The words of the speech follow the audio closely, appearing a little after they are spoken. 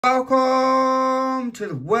Welcome to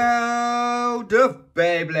the world of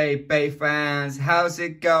Beyblade fans. How's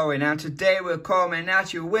it going? And today we're coming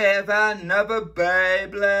at you with another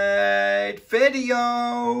Beyblade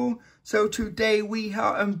video. So today we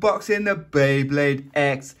are unboxing the Beyblade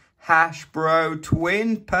X Hasbro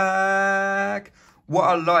Twin Pack. What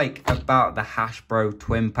I like about the Hasbro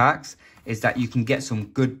Twin Packs is that you can get some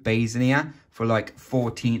good bays in here for like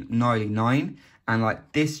 $14.99. And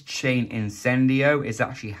like this chain incendio is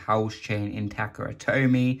actually house chain in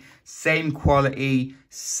Takaratomi. Same quality,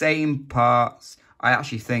 same parts. I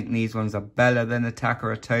actually think these ones are better than the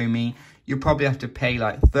Takaratomi. You probably have to pay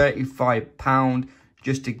like £35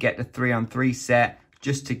 just to get the 3-on-3 set,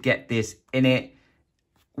 just to get this in it,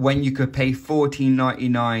 when you could pay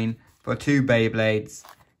 $14.99 for 2 Beyblades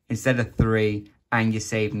instead of 3, and you're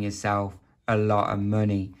saving yourself a lot of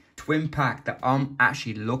money. Twin pack that I'm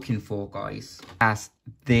actually looking for, guys, has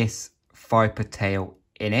this Viper tail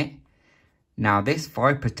in it. Now this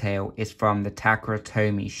Viper tail is from the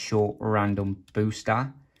Takaratomi short random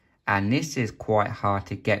booster, and this is quite hard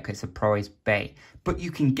to get because it's a prize bay, but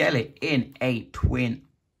you can get it in a twin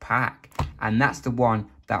pack, and that's the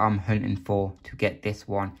one that I'm hunting for, to get this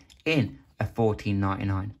one in a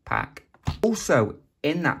 $14.99 pack. Also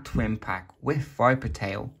in that twin pack with Viper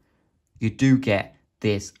tail, you do get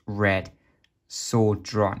this red sword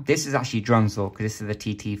drawn. This is actually drawn sword because this is the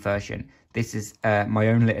TT version. This is my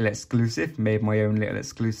own little exclusive, made my own little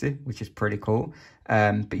exclusive, which is pretty cool.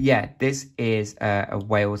 But yeah, this is a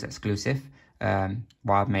Wales exclusive,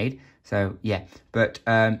 I've made. So yeah, but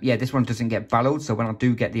yeah, this one doesn't get ballowed. So when I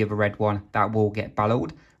do get the other red one, that will get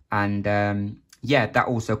ballowed. And yeah, that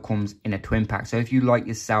also comes in a twin pack. So if you like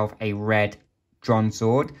yourself a red drawn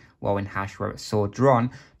sword, well, in Hasbro it's sword drawn.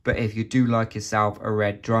 But if you do like yourself a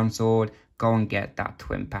red drawn sword, go and get that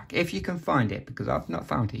twin pack if you can find it, because I've not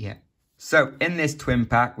found it yet. So in this twin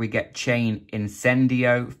pack, we get chain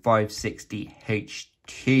incendio 560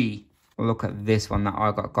 HT. Look at this one that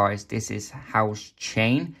I got, guys. This is house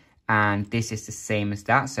chain, and this is the same as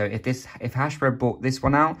that. So if Hasbro bought this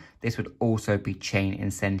one out, this would also be chain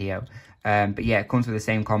incendio. But yeah, it comes with the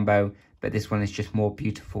same combo, but this one is just more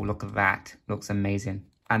beautiful. Look at that, looks amazing.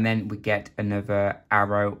 And then we get another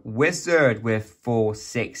arrow wizard with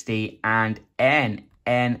 460 and N.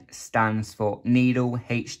 N stands for needle,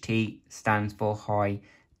 HT stands for high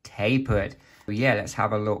tapered. So yeah, let's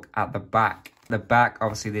have a look at the back. The back,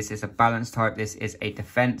 obviously this is a balance type, this is a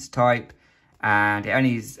defense type. And it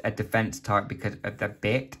only is a defense type because of the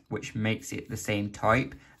bit, which makes it the same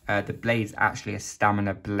type. The blade is actually a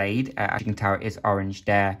stamina blade. As you can tell, it is orange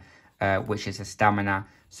there, which is a stamina.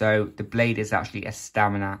 So the blade is actually a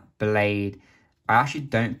stamina blade. I actually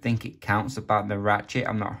don't think it counts about the ratchet.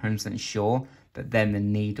 I'm not 100% sure. But then the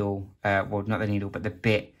needle, well, not the needle, but the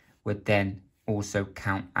bit would then also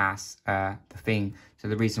count as the thing. So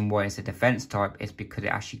the reason why it's a defense type is because it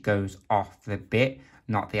actually goes off the bit,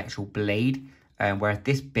 not the actual blade. Whereas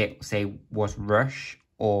this bit, say, was rush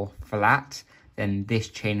or flat, then this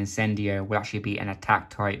chain incendio will actually be an attack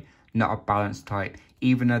type, not a balance type.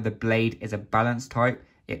 Even though the blade is a balance type,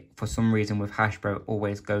 it, for some reason with Hasbro,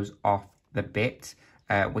 always goes off the bit,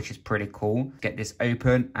 which is pretty cool. Get this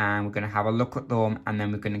open and we're going to have a look at them, and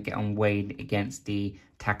then we're going to get on weighed against the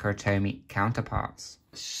Takaratomi counterparts.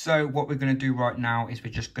 So what we're going to do right now is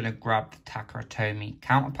we're just going to grab the Takaratomi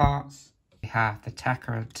counterparts. We have the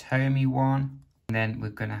Takaratomi one, and then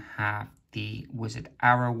we're going to have the Wizard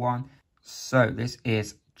Arrow one. So this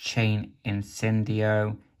is chain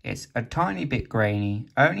incendio. It's a tiny bit grainy,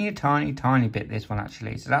 only a tiny bit, this one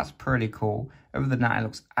actually, so that's pretty cool. Other than that, it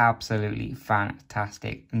looks absolutely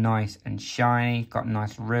fantastic, nice and shiny, got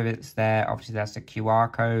nice rivets there. Obviously that's the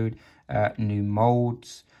QR code, new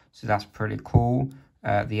molds, so that's pretty cool.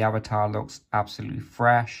 The avatar looks absolutely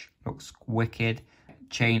fresh, looks wicked.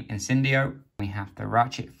 Chain incendio, we have the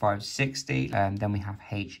ratchet 560, then we have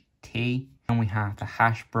HT, and we have the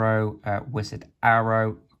Hasbro Wizard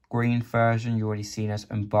Arrow green version. You already seen us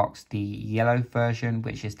unbox the yellow version,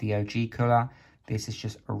 which is the OG color. This is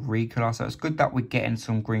just a recolor, so it's good that we're getting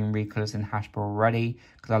some green recolors in Hasbro already,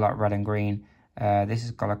 because I like red and green. This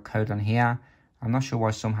has got a code on here. I'm not sure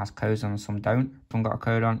why some has codes on and some don't. Some got a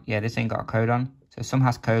code on. Yeah, this ain't got a code on. So some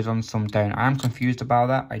has codes on, some don't. I am confused about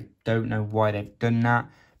that. I don't know why they've done that,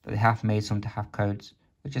 but they have made some to have codes,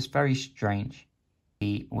 which is very strange.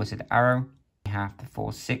 The Wizard Arrow, we have the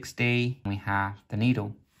 460, we have the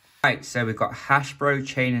needle. Right, so we've got Hasbro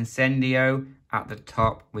chain incendio at the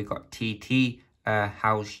top. We've got TT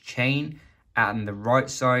house chain. And the right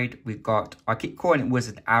side, we've got, I keep calling it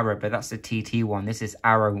Wizard Arrow, but that's the TT one. This is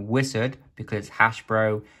Arrow Wizard because it's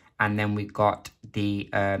Hasbro. And then we got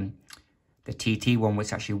the the TT one, which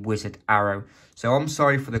is actually Wizard Arrow. So I'm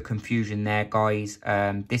sorry for the confusion there, guys.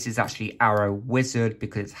 This is actually Arrow Wizard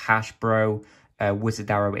because it's Hasbro. Wizard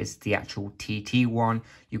Arrow is the actual TT one.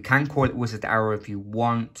 You can call it Wizard Arrow if you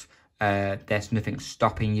want. There's nothing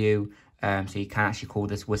stopping you. So you can actually call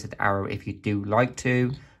this Wizard Arrow if you do like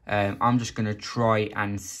to. I'm just going to try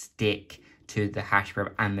and stick to the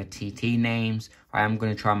Hasbro and the TT names. I am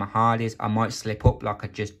going to try my hardest. I might slip up like I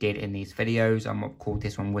just did in these videos. I might call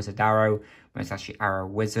this one Wizard Arrow, but it's actually Arrow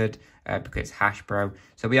Wizard because it's Hasbro.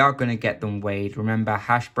 So we are going to get them weighed. Remember,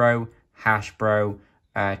 Hasbro, Hasbro,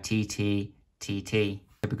 TT, TT.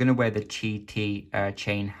 So we're going to weigh the TT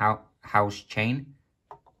chain house chain,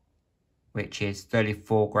 which is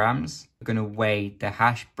 34 grams. We're going to weigh the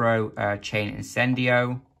Hasbro chain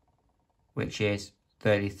incendio, which is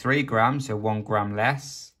 33 grams, so 1 gram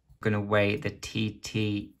less. We're going to weigh the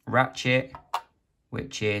TT ratchet,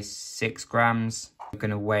 which is 6 grams. We're going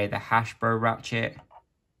to weigh the Hasbro ratchet,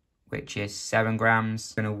 which is 7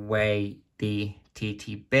 grams. We're going to weigh the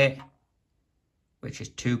TT bit, which is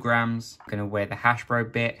 2 grams. We're going to weigh the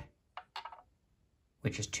Hasbro bit,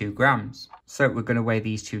 which is 2 grams. So we're going to weigh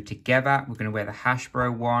these two together. We're going to weigh the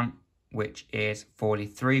Hasbro one, which is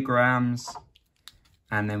 43 grams.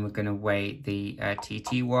 And then we're going to weigh the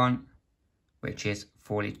TT one, which is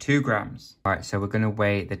 42 grams. All right, so we're going to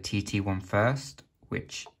weigh the TT one first,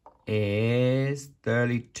 which is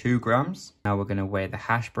 32 grams. Now we're going to weigh the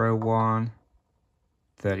Hasbro one,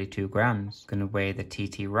 32 grams. We're going to weigh the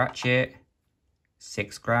TT ratchet,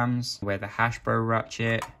 6 grams. Weigh the Hasbro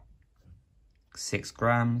ratchet, 6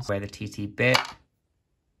 grams. Weigh the TT bit,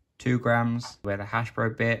 2 grams. Weigh the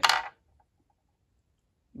Hasbro bit,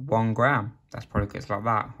 1 gram. That's probably good like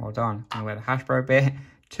that. Hold on. I'm going to weigh the Hasbro bit,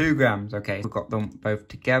 2 grams. Okay, we've got them both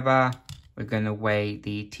together. We're going to weigh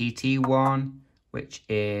the TT one, which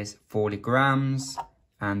is 40 grams.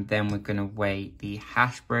 And then we're going to weigh the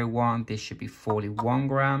Hasbro one. This should be 41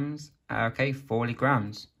 grams. Okay, 40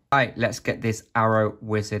 grams. All right, let's get this Arrow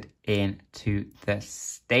Wizard into the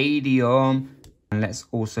stadium. And let's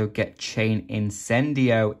also get Chain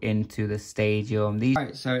Incendio into the stadium.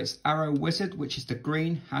 Alright, so it's Arrow Wizard, which is the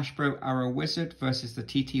green Hasbro Arrow Wizard versus the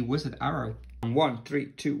TT Wizard Arrow. 1, 3,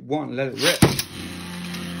 2, 1, let it rip.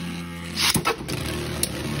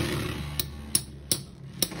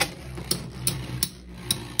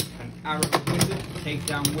 Can Arrow Wizard take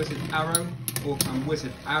down Wizard Arrow, or can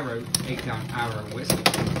Wizard Arrow take down Arrow Wizard?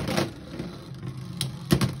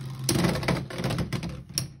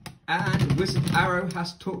 And Wizard Arrow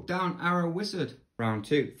has took down Arrow Wizard. Round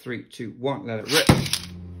 2, 3, 2, 1, let it rip.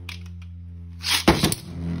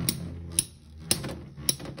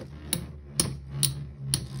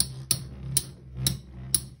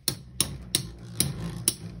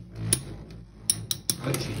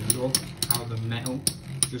 Actually, look how the metal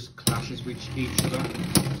just clashes with each other.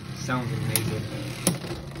 Sounds amazing.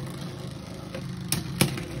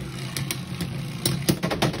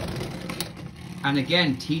 And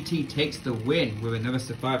again, TT takes the win with another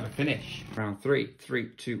survivor finish. Round 3, 3,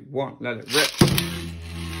 2, 1, let it rip.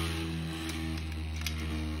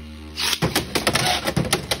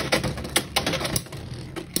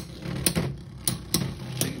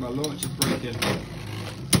 I think my launch is breaking.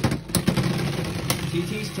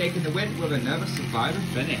 TT's taking the win with another survivor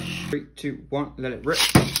finish. 3, 2, 1, let it rip.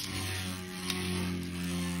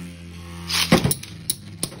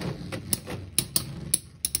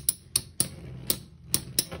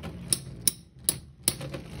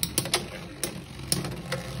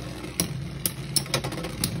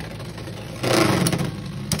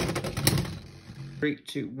 Three,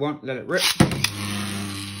 2, 1, let it rip.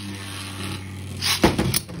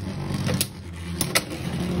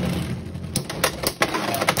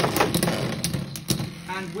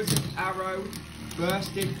 And Wizard Arrow,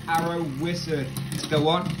 Bursted Arrow Wizard. Let's go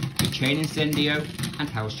on to Chain Incendio and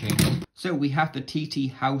House Chain. So we have the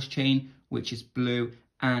TT House Chain, which is blue,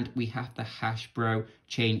 and we have the Hasbro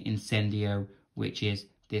Chain Incendio, which is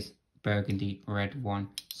this burgundy red one.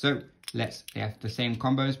 So they have the same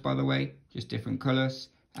combos, by the way, just different colors.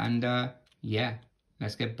 And yeah,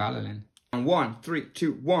 let's get battling. 1, 3,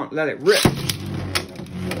 2, 1, let it rip.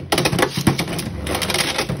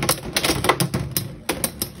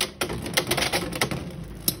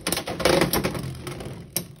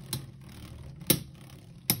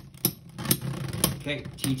 Okay,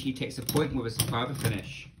 TT takes a point with a survivor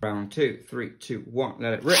finish. Round 2, 3, 2, 1,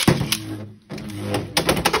 let it rip.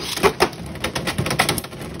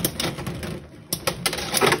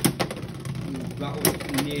 That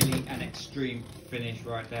was nearly an extreme finish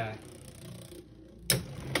right there.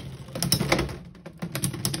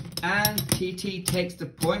 And TT takes the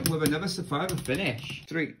point with another survivor finish.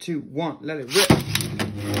 3, 2, 1, let it rip.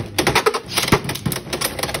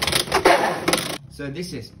 So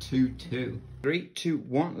this is 2-2. 3, 2,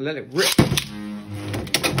 1, let it rip.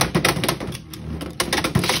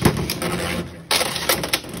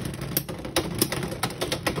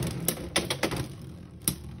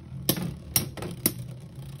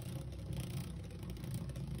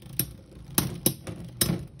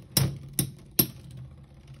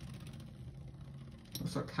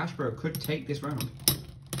 Looks like Hasbro could take this round.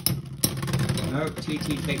 No,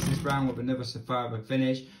 TT takes this round with another survivor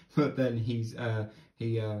finish, but then he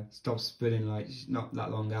stops spinning like not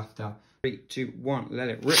that long after. 3, 2, 1, let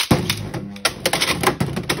it rip.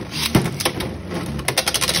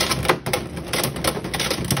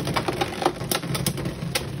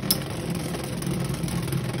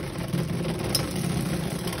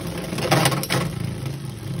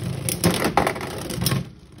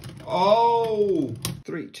 Oh!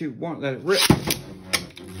 3, 2, 1, let it rip. So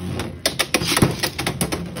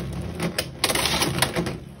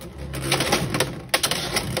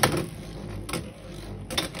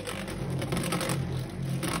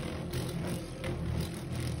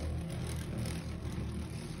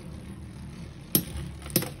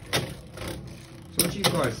what do you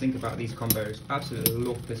guys think about these combos? Absolutely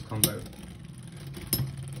love this combo.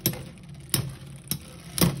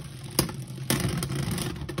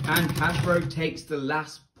 And Hasbro takes the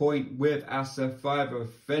last point with a survivor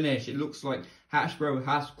finish. It looks like Hasbro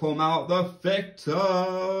has come out the victor.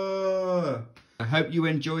 I hope you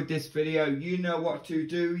enjoyed this video. You know what to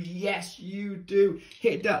do. Yes, you do.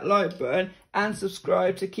 Hit that like button and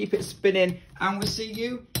subscribe to keep it spinning. And we'll see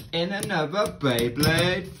you in another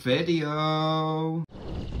Beyblade video.